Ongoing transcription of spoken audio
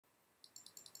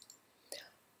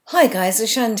Hi guys,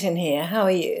 Ashantin here. How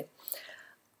are you?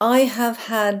 I have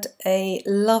had a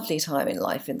lovely time in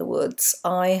life in the woods.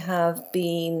 I have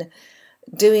been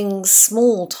doing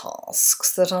small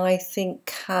tasks that I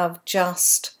think have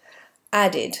just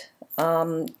added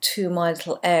to my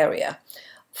little area.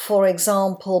 For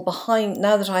example,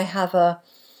 now that I have a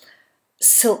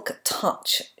silk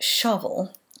touch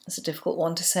shovel, it's a difficult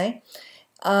one to say,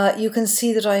 you can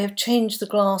see that I have changed the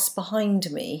glass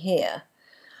behind me here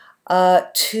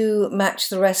to match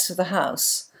the rest of the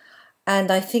house, and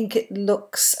I think it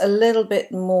looks a little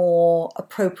bit more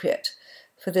appropriate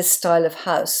for this style of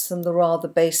house than the rather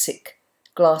basic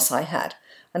glass I had.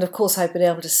 And of course I've been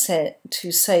able to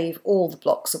save all the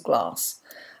blocks of glass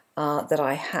that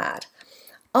I had.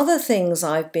 Other things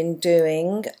I've been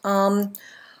doing,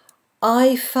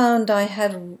 I found I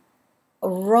had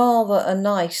rather a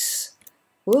nice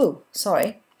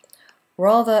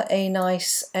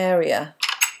area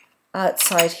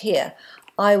outside here.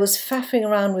 I was faffing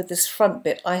around with this front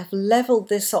bit. I have levelled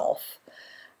this off,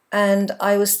 and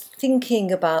I was thinking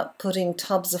about putting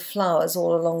tubs of flowers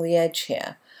all along the edge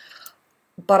here,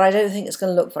 but I don't think it's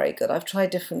going to look very good. I've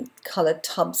tried different coloured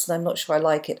tubs and I'm not sure I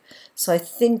like it, so I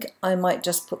think I might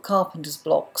just put carpenter's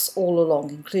blocks all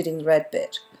along, including the red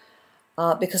bit,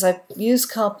 because I've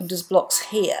used carpenter's blocks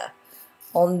here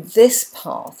on this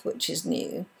path, which is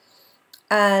new,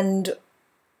 and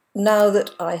now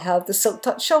that I have the silk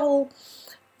touch shovel,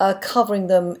 covering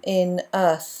them in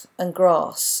earth and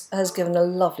grass has given a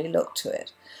lovely look to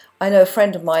it. I know a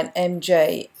friend of mine,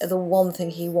 MJ, the one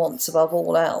thing he wants above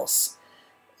all else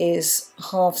is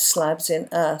half slabs in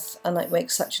earth, and it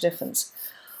makes such a difference.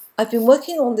 I've been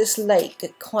working on this lake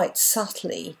quite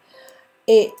subtly.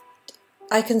 I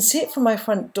can see it from my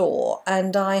front door,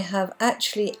 and I have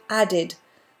actually added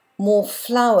more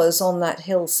flowers on that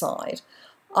hillside.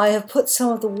 I have put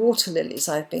some of the water lilies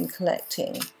I've been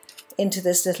collecting into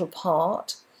this little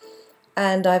part,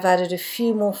 and I've added a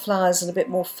few more flowers and a bit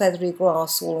more feathery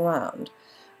grass all around.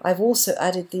 I've also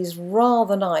added these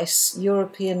rather nice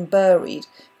European burreed.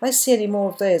 If I see any more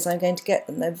of those, I'm going to get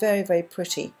them. They're very, very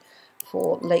pretty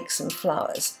for lakes and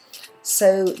flowers.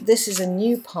 So this is a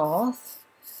new path,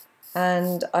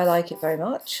 and I like it very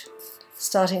much.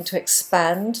 Starting to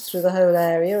expand through the whole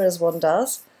area, as one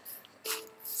does.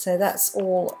 So that's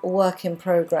all work in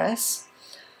progress.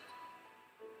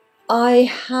 I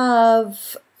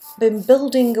have been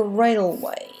building a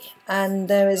railway, and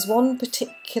there is one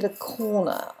particular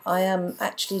corner I am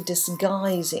actually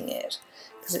disguising it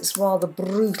because it's rather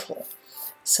brutal.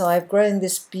 So I've grown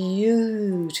this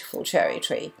beautiful cherry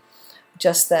tree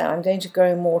just there. I'm going to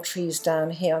grow more trees down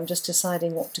here. I'm just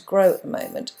deciding what to grow at the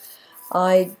moment.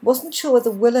 I wasn't sure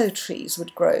whether willow trees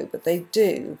would grow, but they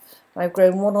do. I've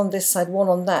grown one on this side, one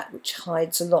on that, which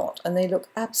hides a lot, and they look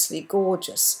absolutely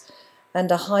gorgeous and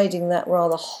are hiding that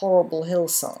rather horrible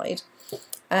hillside.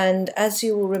 And as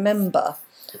you will remember,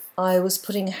 I was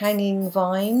putting hanging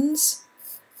vines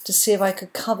to see if I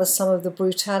could cover some of the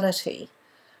brutality,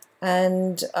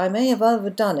 and I may have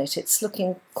overdone it. It's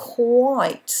looking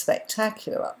quite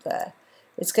spectacular up there.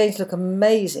 It's going to look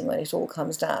amazing when it all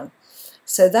comes down.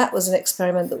 So that was an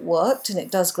experiment that worked, and it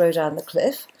does grow down the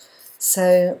cliff.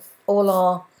 So all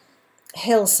our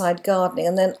hillside gardening,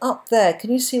 and then up there,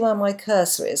 can you see where my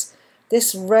cursor is?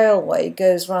 This railway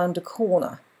goes round a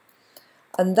corner,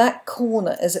 and that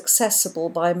corner is accessible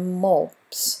by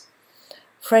mobs,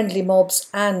 friendly mobs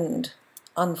and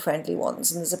unfriendly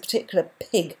ones, and there's a particular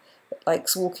pig that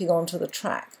likes walking onto the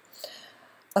track.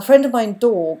 A friend of mine,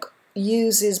 Dog,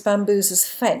 uses bamboos as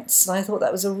fence, and I thought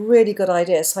that was a really good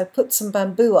idea, so I put some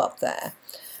bamboo up there,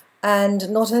 and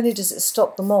not only does it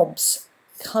stop the mobs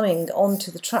coming onto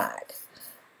the track,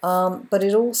 but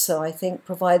it also, I think,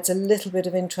 provides a little bit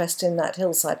of interest in that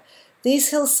hillside. These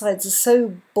hillsides are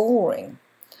so boring,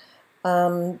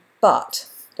 but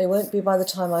they won't be by the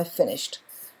time I've finished.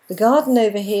 The garden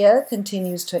over here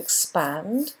continues to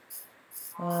expand.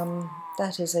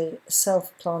 That is a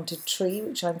self-planted tree,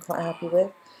 which I'm quite happy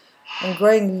with. I'm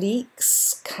growing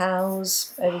leeks,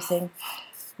 cows, everything.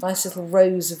 Nice little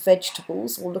rows of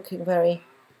vegetables, all looking very,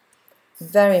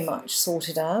 very much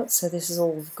sorted out. So this is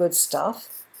all good stuff.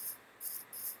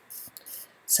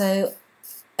 So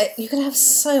you can have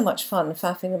so much fun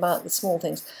faffing about the small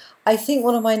things. I think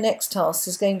one of my next tasks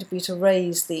is going to be to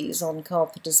raise these on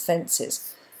carpenter's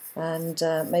fences and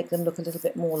make them look a little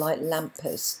bit more like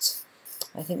lampposts.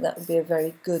 I think that would be a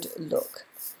very good look.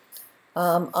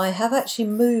 I have actually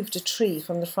moved a tree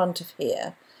from the front of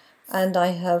here, and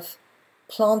I have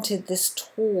planted this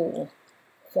tall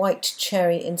white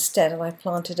cherry instead, and I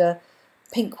planted a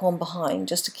pink one behind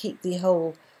just to keep the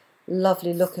whole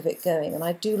lovely look of it going, and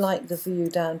I do like the view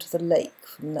down to the lake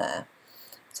from there.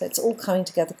 So it's all coming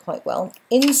together quite well.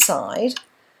 Inside,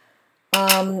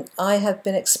 I have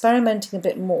been experimenting a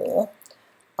bit more.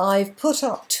 I've put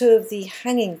up 2 of the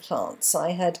hanging plants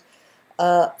I had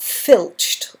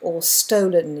filched or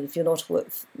stolen, if you're not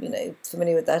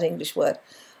familiar with that English word,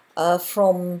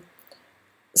 from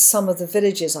some of the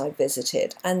villages I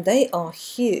visited, and they are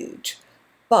huge,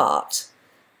 but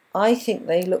I think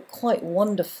they look quite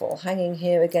wonderful hanging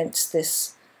here against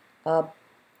this,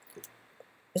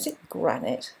 is it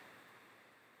granite?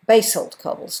 Basalt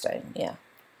cobblestone, yeah.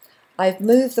 I've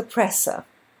moved the presser.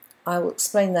 I will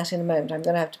explain that in a moment. I'm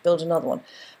going to have to build another one.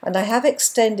 And I have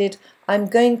extended, I'm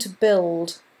going to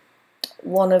build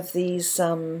one of these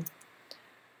drawer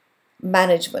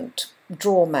management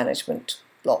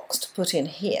blocks to put in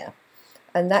here.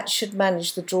 And that should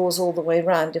manage the drawers all the way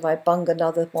around if I bung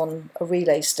another one, a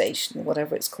relay station,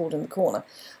 whatever it's called, in the corner.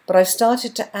 But I've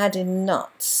started to add in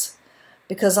nuts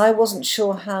because I wasn't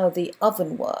sure how the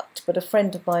oven worked, but a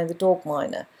friend of mine, the dog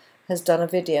miner, has done a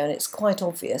video, and it's quite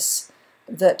obvious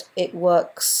that it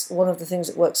works. One of the things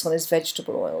it works on is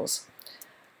vegetable oils.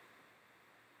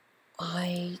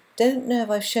 I don't know if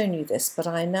I've shown you this, but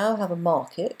I now have a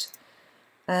market,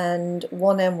 and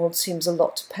 1 emerald seems a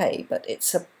lot to pay, but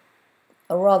it's a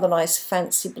rather nice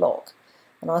fancy block,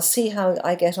 and I'll see how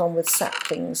I get on with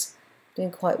saplings.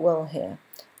 Doing quite well here,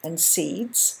 and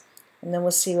seeds, and then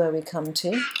we'll see where we come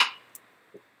to.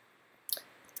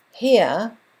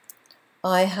 Here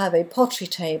I have a pottery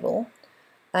table,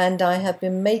 and I have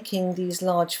been making these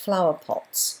large flower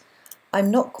pots. I'm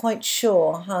not quite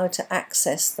sure how to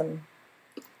access them.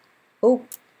 Oh,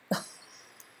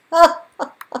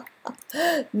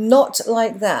 not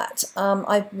like that.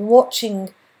 I've been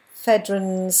watching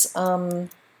Fedron's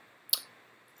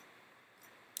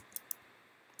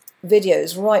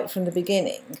videos right from the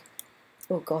beginning.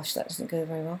 Oh gosh, that doesn't go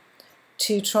very well.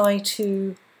 To try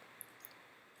to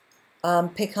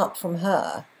pick up from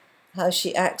her how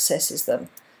she accesses them.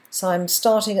 So I'm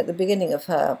starting at the beginning of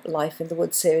her Life in the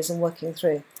Woods series and working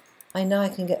through. I know I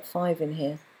can get 5 in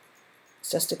here.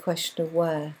 It's just a question of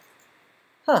where.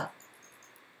 Huh.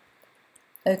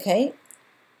 Okay.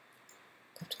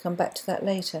 Have to come back to that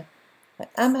later. I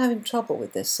am having trouble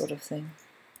with this sort of thing.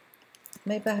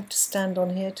 Maybe I have to stand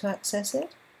on here to access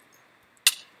it.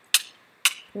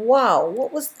 Wow,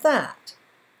 what was that?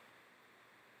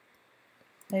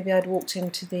 Maybe I'd walked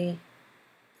into the...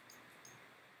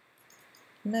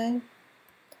 No?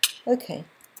 Okay.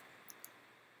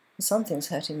 Something's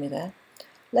hurting me there.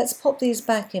 Let's pop these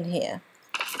back in here.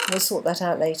 We'll sort that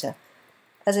out later.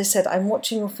 As I said, I'm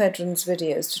watching Fedron's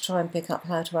videos to try and pick up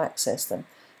how to access them.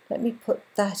 Let me put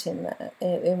that in there,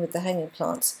 in with the hanging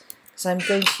plants, because I'm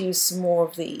going to use some more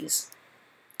of these.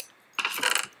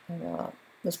 There we are.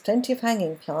 There's plenty of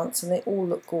hanging plants, and they all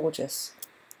look gorgeous.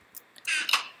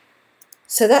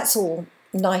 So that's all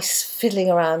nice fiddling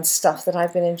around stuff that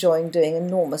I've been enjoying doing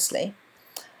enormously.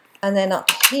 And then up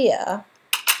here,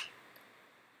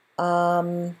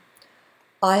 I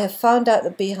have found out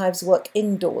that beehives work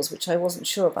indoors, which I wasn't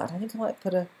sure about. I think I might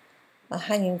put a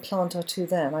hanging plant or 2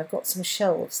 there, and I've got some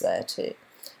shelves there too,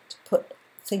 to put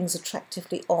things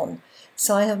attractively on.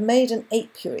 So I have made an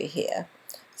apiary here.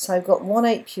 So I've got 1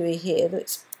 apiary here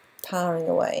that's powering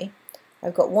away.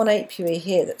 I've got 1 apiary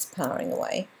here that's powering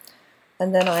away.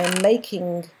 And then I am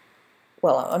making,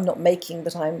 well, I'm not making,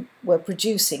 but we're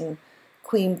producing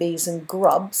queen bees and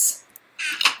grubs.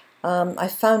 I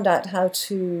found out how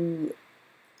to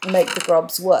make the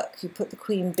grubs work. You put the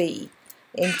queen bee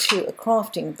into a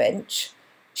crafting bench.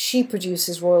 She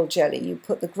produces royal jelly. You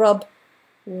put the grub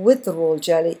with the royal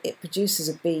jelly. It produces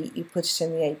a bee. You put it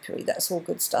in the apiary. That's all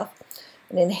good stuff.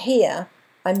 And in here,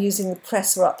 I'm using the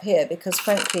presser up here because,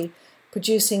 frankly,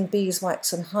 producing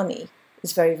beeswax and honey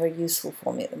is very, very useful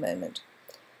for me at the moment.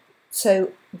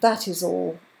 So that is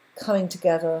all coming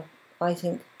together, I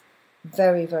think,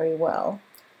 very, very well.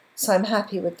 So I'm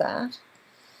happy with that.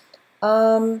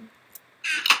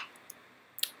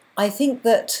 I think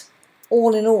that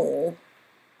all in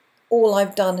all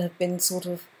I've done have been sort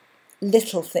of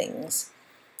little things,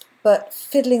 but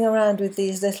fiddling around with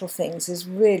these little things is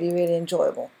really, really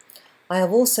enjoyable. I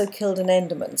have also killed an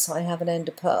enderman, so I have an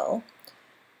ender pearl.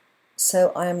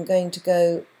 So I am going to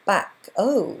go back.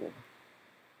 Oh,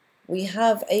 we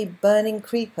have a burning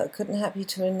creeper. Couldn't happen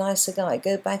to a nicer guy.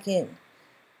 Go back in.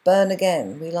 Burn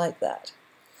again. We like that.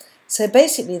 So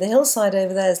basically the hillside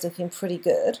over there is looking pretty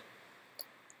good.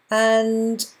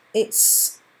 And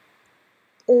it's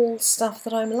all stuff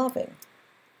that I'm loving.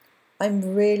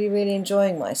 I'm really, really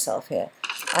enjoying myself here.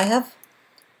 I have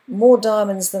more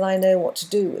diamonds than I know what to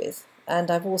do with. and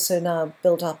I've also now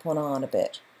built up on iron a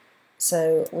bit.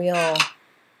 So we are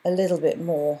a little bit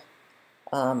more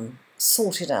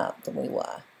sorted out than we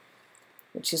were,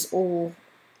 which is all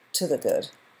to the good.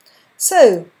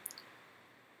 So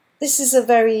this is a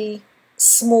very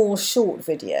small, short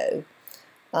video,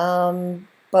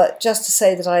 but just to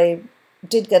say that I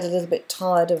did get a little bit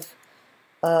tired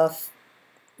of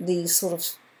the sort of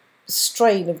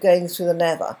strain of going through the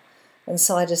nether, and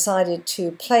so I decided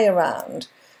to play around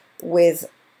with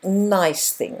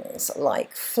nice things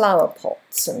like flower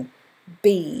pots and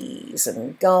bees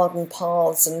and garden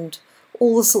paths and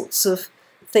all the sorts of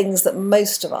things that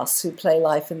most of us who play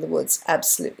Life in the Woods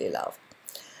absolutely love.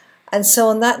 And so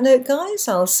on that note, guys,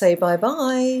 I'll say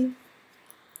bye-bye.